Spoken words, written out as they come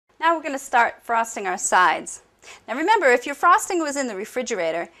Now we're going to start frosting our sides. Now remember, if your frosting was in the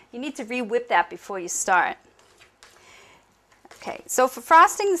refrigerator, you need to re-whip that before you start. Okay, so for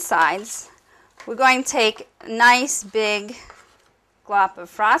frosting the sides, we're going to take a nice big glop of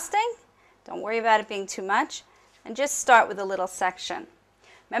frosting. Don't worry about it being too much. And just start with a little section.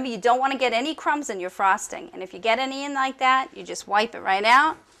 Remember, you don't want to get any crumbs in your frosting. And if you get any in like that, you just wipe it right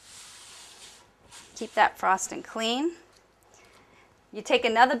out. Keep that frosting clean. You take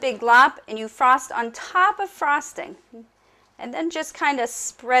another big glop and you frost on top of frosting. And then just kind of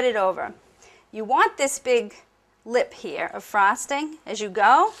spread it over. You want this big lip here of frosting as you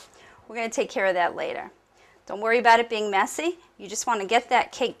go. We're going to take care of that later. Don't worry about it being messy. You just want to get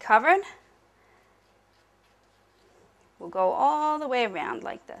that cake covered. We'll go all the way around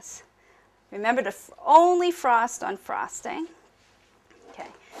like this. Remember to only frost on frosting. Okay,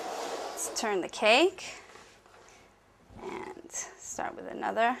 let's turn the cake and start with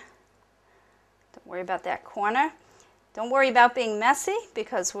another. Don't worry about that corner. Don't worry about being messy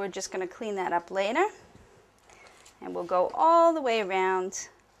because we're just going to clean that up later. And we'll go all the way around.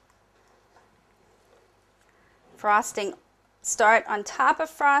 Frosting, start on top of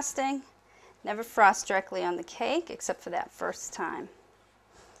frosting. Never frost directly on the cake except for that first time.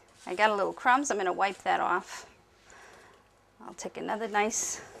 I got a little crumbs. I'm going to wipe that off. I'll take another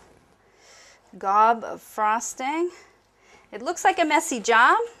nice gob of frosting. It looks like a messy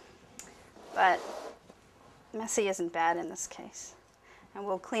job, but messy isn't bad in this case. And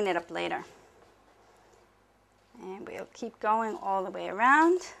we'll clean it up later. And we'll keep going all the way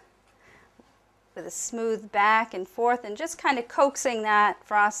around with a smooth back and forth and just kind of coaxing that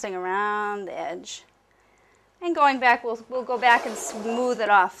frosting around the edge. And going back, we'll go back and smooth it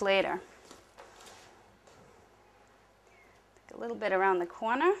off later. Take a little bit around the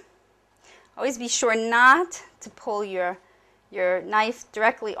corner. Always be sure not to pull your knife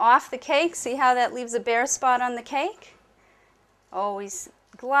directly off the cake. See how that leaves a bare spot on the cake? Always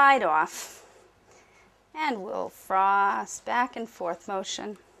glide off. And we'll frost back and forth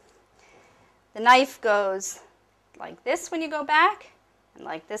motion. The knife goes like this when you go back and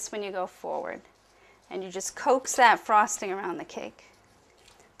like this when you go forward. And you just coax that frosting around the cake.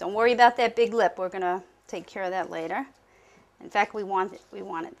 Don't worry about that big lip. We're going to take care of that later. In fact, we want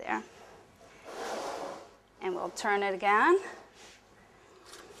it there. And we'll turn it again.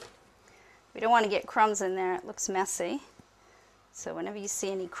 We don't want to get crumbs in there. It looks messy. So whenever you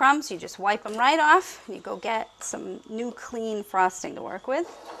see any crumbs, you just wipe them right off. And you go get some new clean frosting to work with.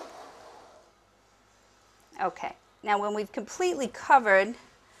 Okay, now when we've completely covered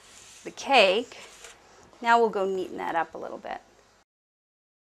the cake, now we'll go neaten that up a little bit.